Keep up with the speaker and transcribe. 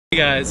Hey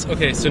guys,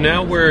 okay, so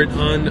now we're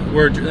driving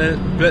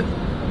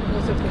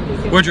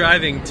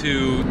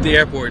to the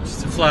airport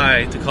to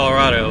fly to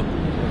Colorado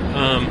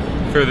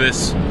for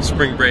this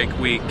spring break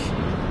week.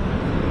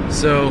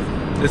 So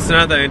it's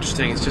not that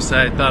interesting, it's just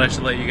that I thought I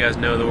should let you guys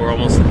know that we're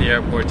almost at the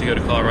airport to go to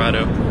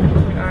Colorado. We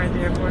are at the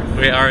airport.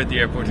 We are at the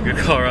airport to go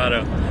to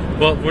Colorado.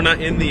 Well, we're not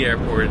in the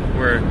airport, We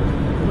are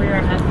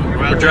at the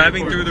airport. we're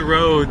driving through the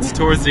roads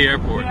towards the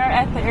airport. We are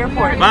at the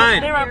airport.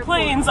 Fine. There are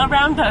planes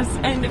around us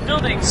and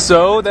buildings.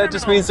 So that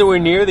just means that we're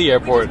near the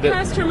airport.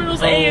 Past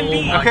terminals A and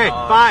B. Okay,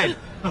 fine.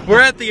 We're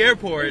at the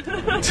airport.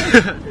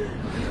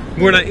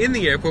 We're not in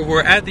the airport,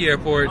 we're at the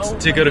airport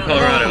to go to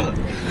Colorado.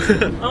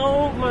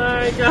 Oh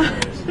my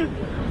gosh.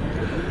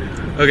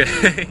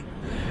 Okay.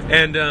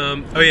 And,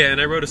 oh yeah,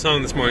 and I wrote a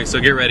song this morning, so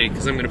get ready,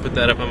 because I'm going to put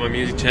that up on my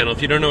music channel.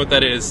 If you don't know what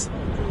that is,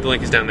 the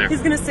link is down there.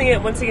 He's going to sing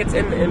it once he gets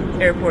in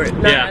the airport,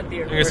 not Yeah, at the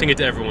airport. I'm going to sing it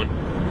to everyone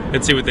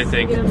and see what they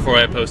think before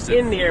I post it.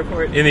 In the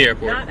airport. In the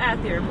airport. Not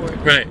at the airport.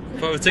 Right.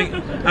 If I was singing,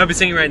 I'd be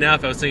singing right now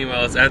if I was singing while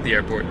I was at the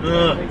airport.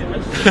 Oh my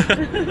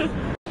gosh.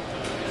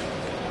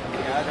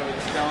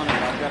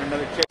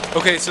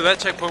 Okay, so that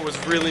checkpoint was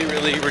really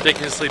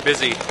ridiculously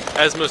busy,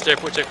 as most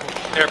airport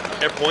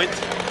checkpoints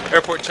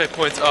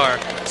are.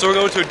 So we're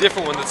going to a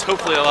different one that's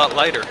hopefully a lot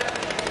lighter.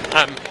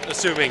 I'm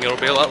assuming it'll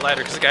be a lot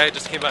lighter because the guy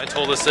just came by and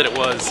told us that it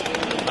was,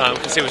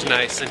 because he was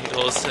nice and he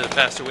told us a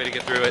faster way to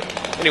get through it.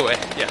 Anyway,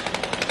 yeah.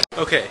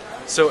 Okay,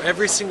 so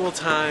every single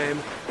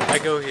time I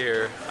go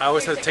here, I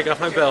always have to take off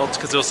my belt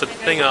because it'll set the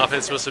thing off and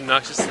it's the most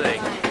obnoxious thing.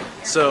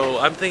 So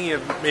I'm thinking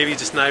of maybe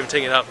just not even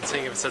taking it off and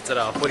seeing if it sets it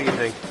off. What do you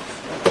think?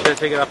 Should I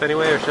take it off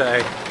anyway, or should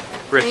I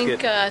risk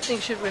it? I think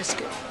you should risk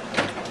it.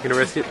 You gonna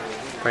risk it?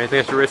 Or you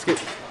think I should risk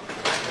it?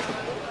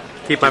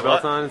 Keep my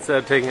belt on instead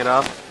of taking it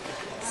off?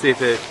 See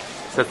if it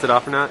sets it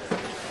off or not?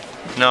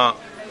 No,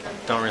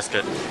 don't risk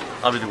it.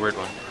 I'll be the weird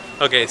one.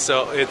 Okay,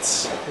 so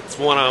it's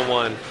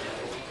one-on-one. I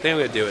think I'm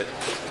gonna do it.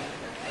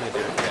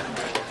 Yeah.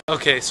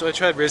 Okay, so I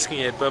tried risking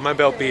it, but my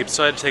belt beeped,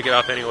 so I had to take it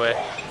off anyway.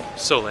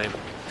 So lame.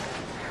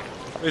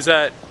 Is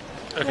that...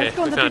 Okay, Let's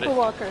go on we the found people it.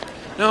 walker.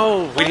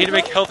 No, we need to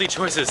make healthy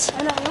choices.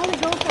 I know, I only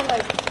go for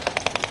like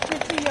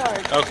 50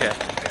 yards. Okay,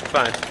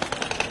 fine.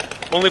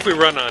 Only if we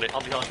run on it.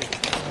 I'll be healthy.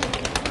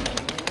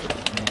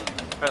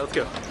 Alright, let's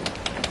go.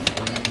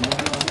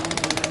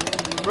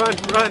 Run,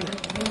 run!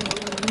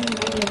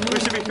 We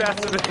should be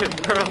faster than him.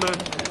 We're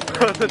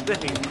on the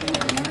thing.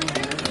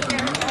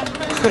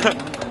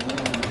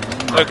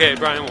 Okay,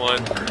 Brian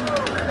won.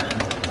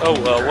 Oh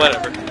well,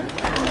 whatever.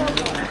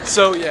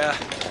 So yeah,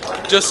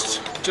 just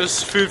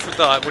food for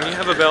thought. When you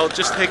have a belt,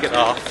 just take it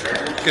off,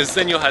 because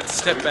then you'll have to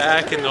step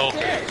back and they'll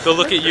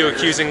look at you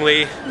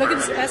accusingly. Look at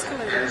this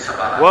escalator.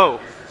 Whoa.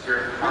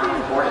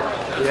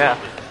 Yeah.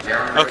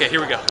 Okay,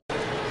 here we go.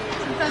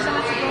 Sometimes I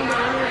let you go on the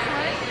earlier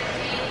flight.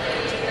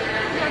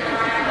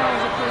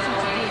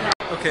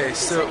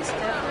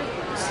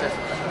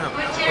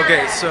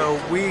 Okay, so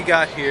we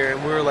got here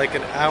and we were like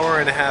an hour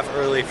and a half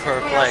early for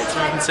our flight.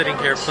 So we've been sitting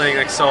here playing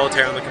like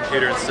solitaire on the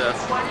computer and stuff.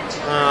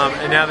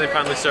 And now they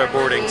finally start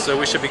boarding, so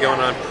we should be going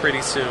on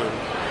pretty soon.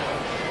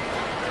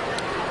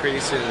 Pretty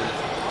soon.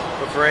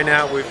 But for right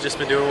now, we've just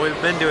been doing what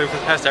we've been doing for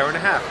the past hour and a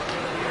half.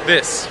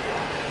 This.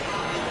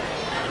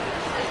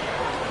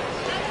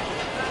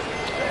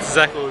 That's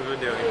exactly what we've been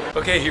doing.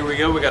 Okay, here we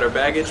go. We got our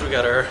baggage, we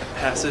got our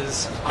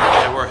passes,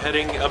 and we're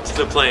heading up to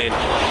the plane.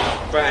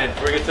 Brian,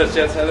 we're gonna touch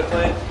the outside of the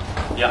plane?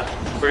 Yeah.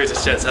 We're gonna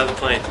touch the outside of the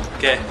plane.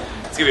 Okay,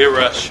 it's gonna be a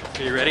rush.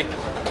 Are you ready?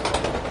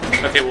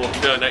 Okay, well,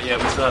 no, not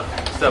yet. We still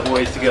have a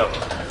ways to go.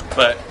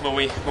 But when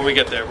we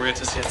get there, we're gonna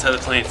touch the outside of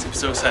the plane. It's gonna be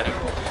so exciting.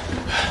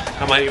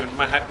 I might even,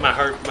 my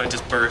heart might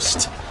just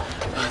burst.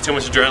 Too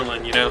much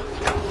adrenaline, you know?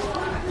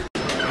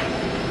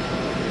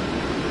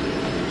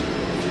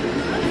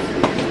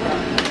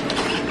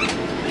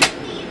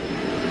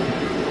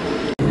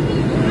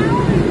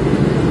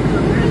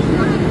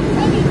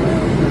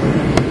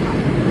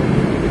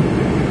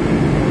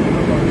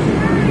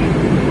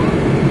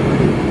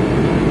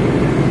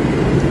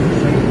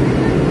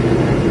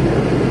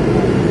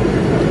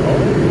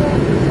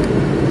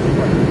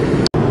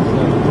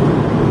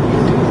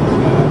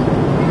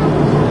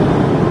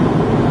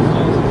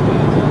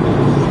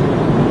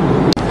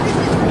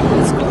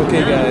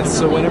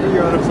 So whenever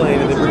you're on a plane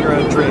and they bring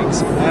around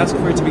drinks, ask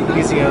for it to be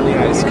easy on the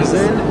ice, because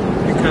then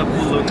your cup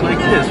will look like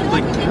this, with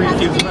like 3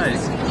 cubes of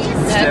ice.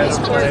 Instead of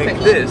like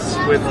this,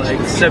 with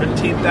like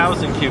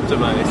 17,000 cubes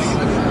of ice.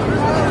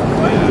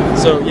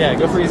 So yeah,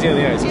 go for easy on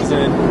the ice, because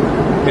then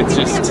it's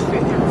just,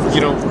 you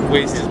don't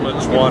waste as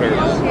much water.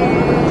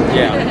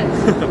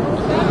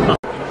 Yeah.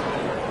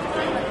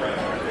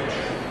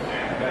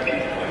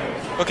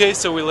 Okay,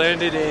 so we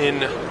landed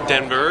in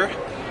Denver.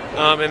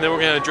 And then we're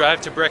going to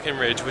drive to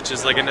Breckenridge, which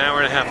is like an hour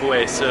and a half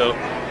away, so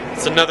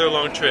it's another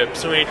long trip.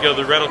 So we need to go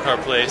to the rental car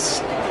place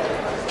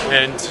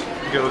and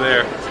go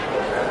there.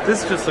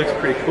 This just looks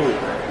pretty cool. We're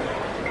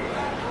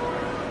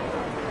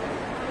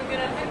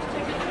gonna have to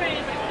take a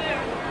train right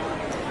there.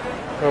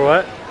 Or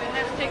what? We're gonna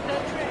have to take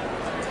that train.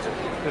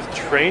 There's a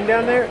train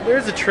down there?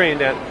 There's a train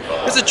down.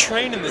 There's a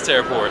train in this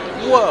airport.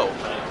 Whoa.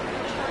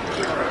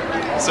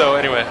 So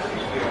anyway,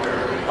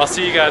 I'll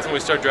see you guys when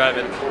we start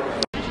driving.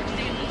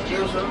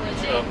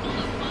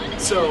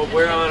 So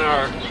we're on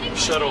our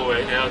shuttle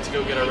right now to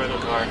go get our rental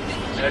car.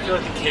 And I feel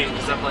like a king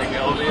because I'm like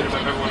elevated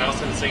above everyone else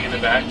and sitting in the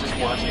back just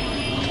watching.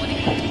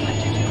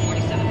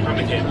 From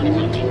the camera.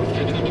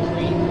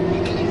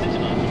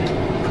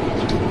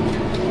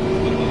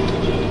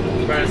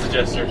 Brian's a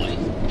jester.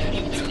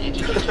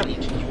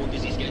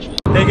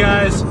 Hey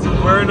guys,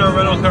 we're in our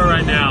rental car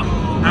right now.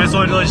 I just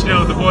wanted to let you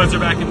know the boys are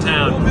back in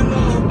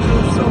town.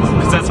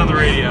 Because that's on the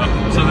radio.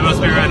 So they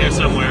must be around here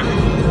somewhere.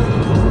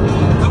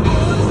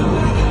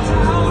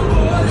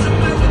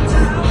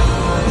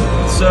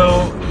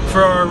 So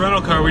for our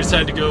rental car, we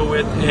decided to go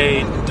with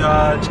a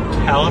Dodge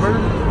Caliber,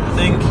 I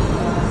think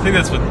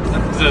that's what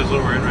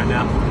we're in right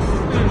now.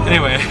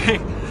 Anyway,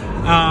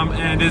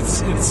 and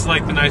it's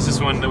like the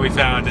nicest one that we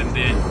found in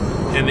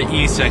the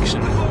E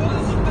section.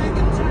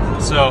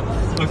 So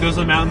look, those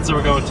are the mountains that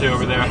we're going to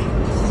over there.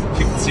 If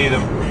you can see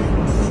them.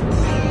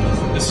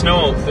 There's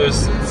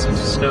some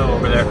snow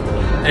over there.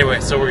 Anyway,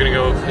 so we're gonna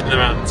go into the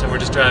mountains and we're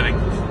just driving.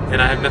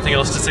 And I have nothing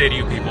else to say to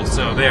you people,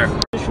 so there.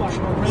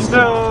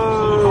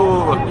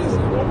 Snow!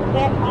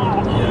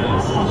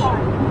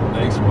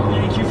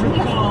 Thank you for the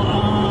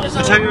call.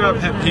 So talking about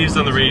pet peeves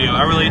on the radio,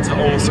 I relate to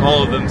almost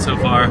all of them so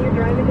far,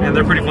 and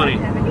they're pretty funny.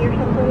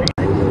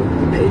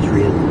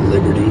 Patriot,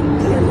 Liberty,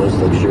 and our most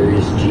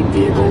luxurious Jeep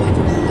vehicle,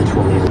 the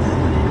 20.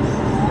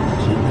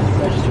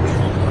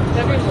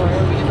 Everywhere.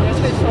 Let's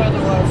wait for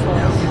the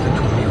waterfalls.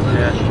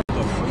 Yeah.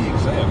 The free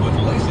exam with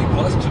LASIK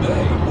Plus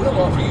today. We'll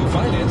offer you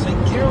financing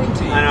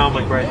guaranteed. I know I'm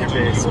like right in your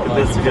face, but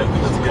that's a good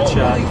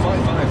shot. It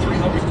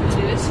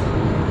is. The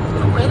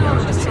other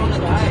one was thrown in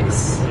the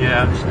ice.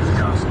 Yeah.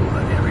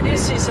 You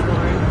see some more.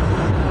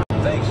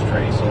 Thanks,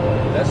 Tracy.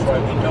 That's why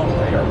we don't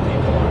pay our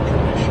people on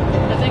commission.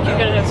 I think you're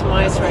gonna have some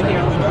ice right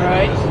here,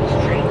 right?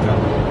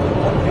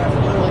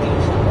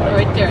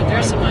 Right there.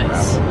 There's some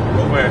ice.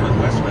 Where? On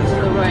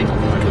the right.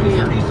 Come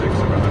here.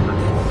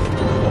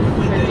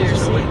 Right there,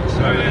 see?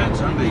 Oh yeah.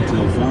 Sunday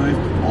till 5,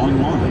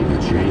 online at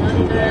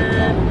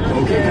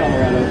chainco.com. Okay,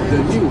 Colorado, the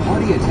new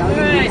hearty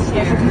Italian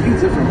specialty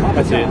pizza from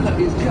Papa John's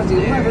is just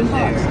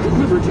 $11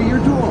 delivered to your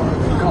door.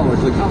 Call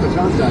us at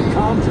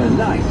papajohns.com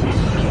tonight.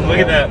 Look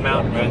at that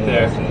mountain right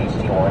there.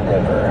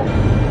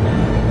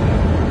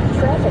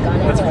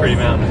 That's a pretty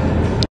mountain.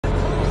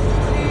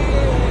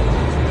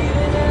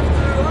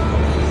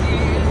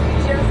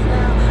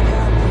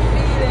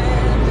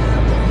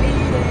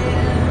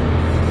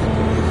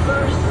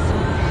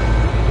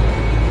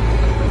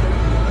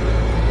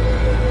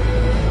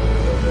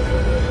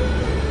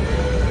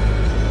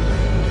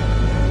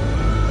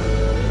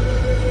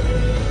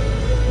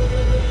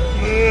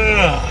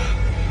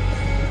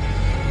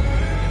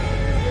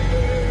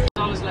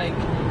 I was like,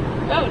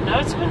 oh, now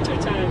it's winter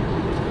time.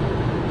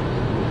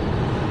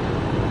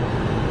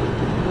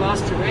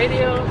 Lost the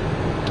radio.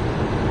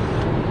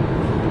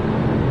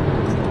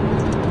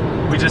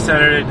 We just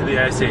entered into the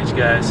Ice Age,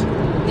 guys.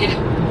 Yeah.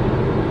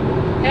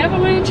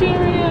 Avalanche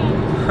area.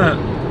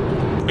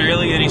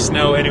 Barely any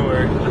snow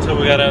anywhere until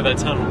we got out of that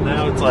tunnel.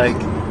 Now it's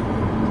like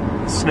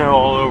snow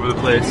all over the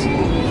place.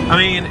 I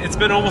mean, it's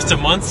been almost a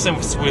month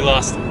since we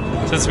last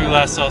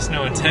saw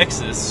snow in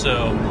Texas,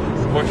 so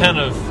we're kind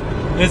of,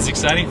 it's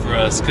exciting for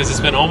us because it's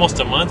been almost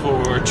a month where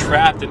we were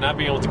trapped and not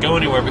being able to go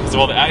anywhere because of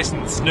all the ice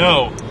and the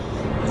snow.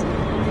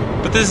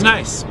 But this is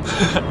nice.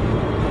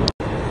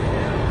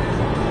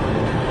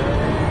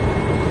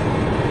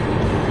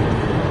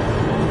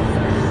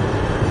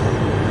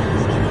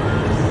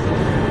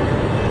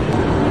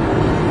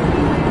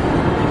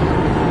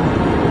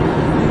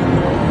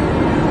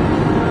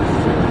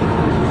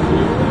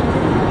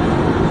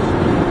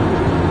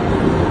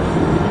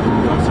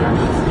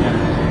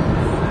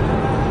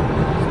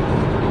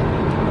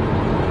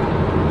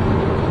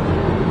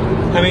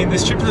 I mean,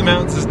 this trip to the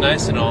mountains is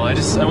nice and all. I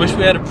wish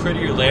we had a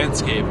prettier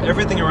landscape.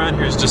 Everything around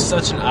here is just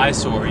such an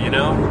eyesore, you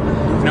know?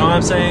 You know what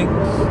I'm saying?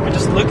 I mean,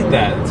 just look at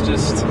that. It's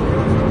just,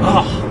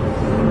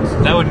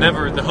 oh, that would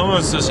never, the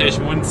homeowners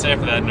association wouldn't stand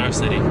for that in our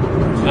city.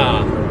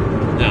 No.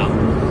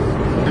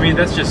 I mean,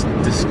 that's just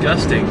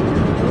disgusting.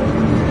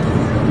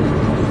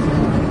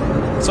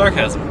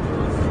 Sarcasm.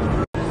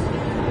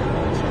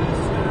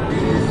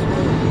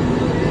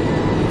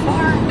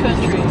 Farm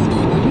country.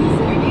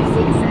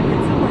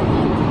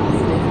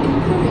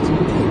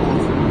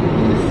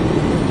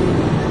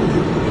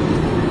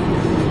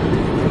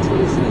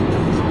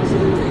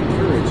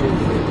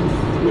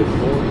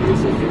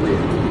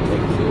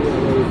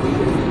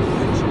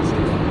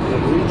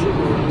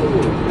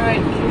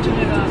 Right, turn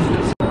it off.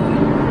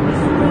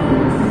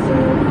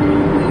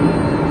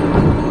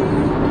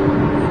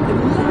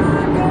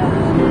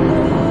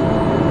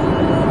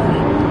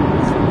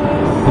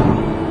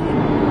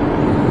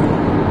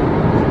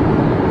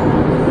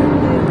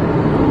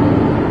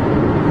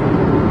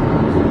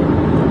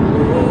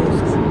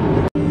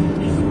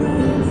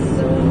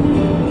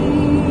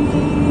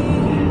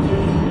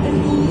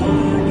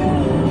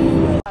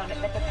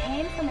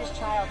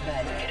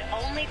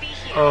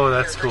 Oh,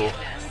 that's cool.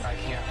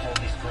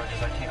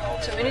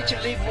 So we need to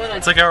leave one on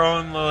It's like our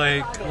own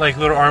like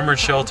little armored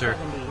shelter.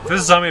 If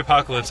this is zombie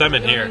apocalypse, I'm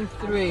in here.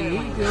 3,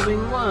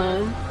 building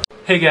 1.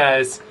 Hey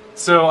guys,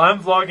 so I'm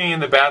vlogging in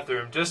the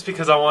bathroom just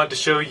because I wanted to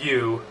show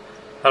you.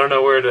 I don't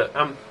know where to.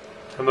 I'm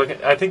looking.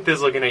 I think this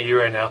is looking at you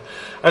right now.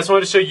 I just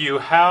wanted to show you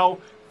how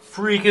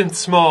freaking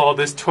small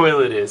this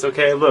toilet is.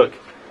 Okay, look.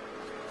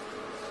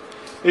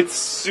 It's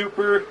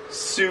super,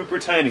 super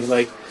tiny.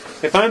 Like,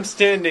 if I'm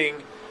standing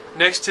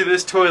next to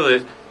this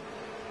toilet,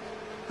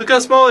 look how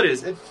small it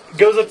is. It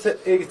goes up to,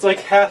 it's like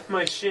half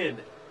my shin.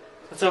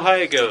 That's how high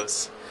it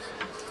goes.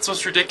 It's the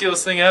most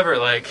ridiculous thing ever.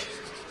 Like,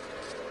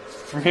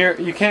 from here,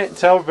 you can't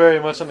tell very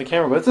much on the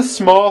camera, but it's a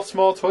small,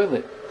 small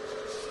toilet.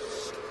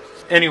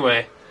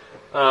 Anyway,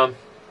 I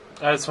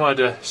just wanted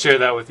to share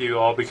that with you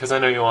all because I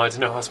know you wanted to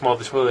know how small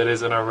the toilet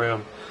is in our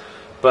room.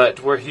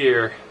 But we're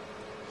here.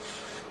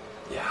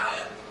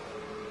 Yeah.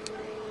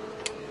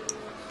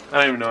 I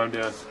don't even know what I'm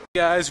doing.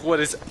 Hey guys, what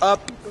is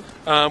up?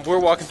 We're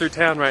walking through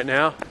town right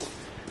now,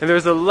 and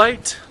there's a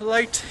light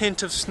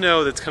hint of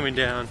snow that's coming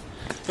down.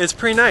 And it's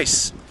pretty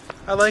nice.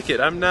 I like it.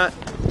 I'm not,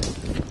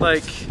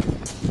 like,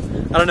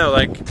 I don't know,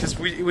 like, because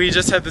we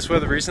just had this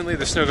weather recently.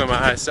 There's snow going in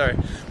my eyes, sorry.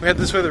 We had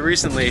this weather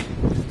recently,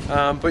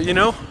 but you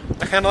know,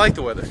 I kind of like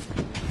the weather.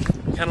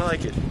 I kind of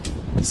like it.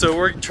 So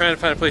we're trying to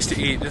find a place to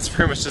eat, and it's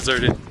pretty much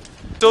deserted.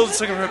 Still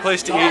just looking for a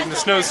place to eat, and the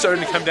snow's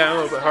starting to come down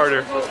a little bit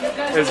harder,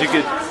 as you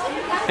could,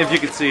 if you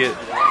could see it.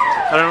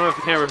 I don't know if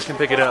the camera can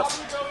pick it up,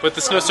 but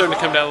the snow's starting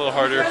to come down a little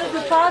harder.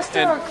 The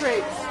pasta or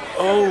crepes?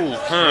 Oh,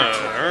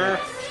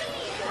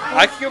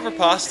 I could go for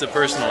pasta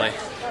personally.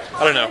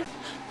 I don't know.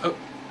 Oh,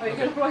 Are you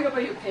gonna brag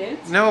about your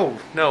pants? no,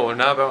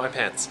 not about my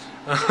pants.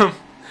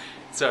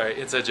 Sorry,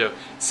 inside joke.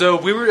 So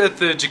we were at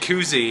the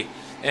jacuzzi,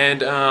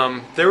 and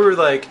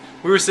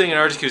we were sitting in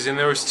our jacuzzi, and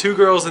there was two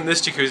girls in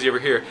this jacuzzi over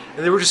here,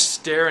 and they were just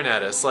staring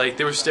at us, like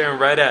they were staring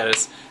right at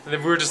us, and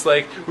then we were just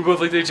like, we both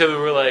looked at each other,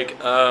 and we were like,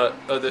 oh,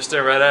 they're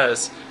staring right at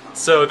us.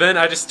 So then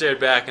I just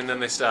stared back, and then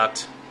they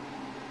stopped.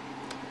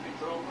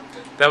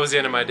 That was the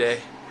end of my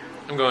day.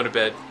 I'm going to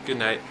bed. Good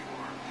night.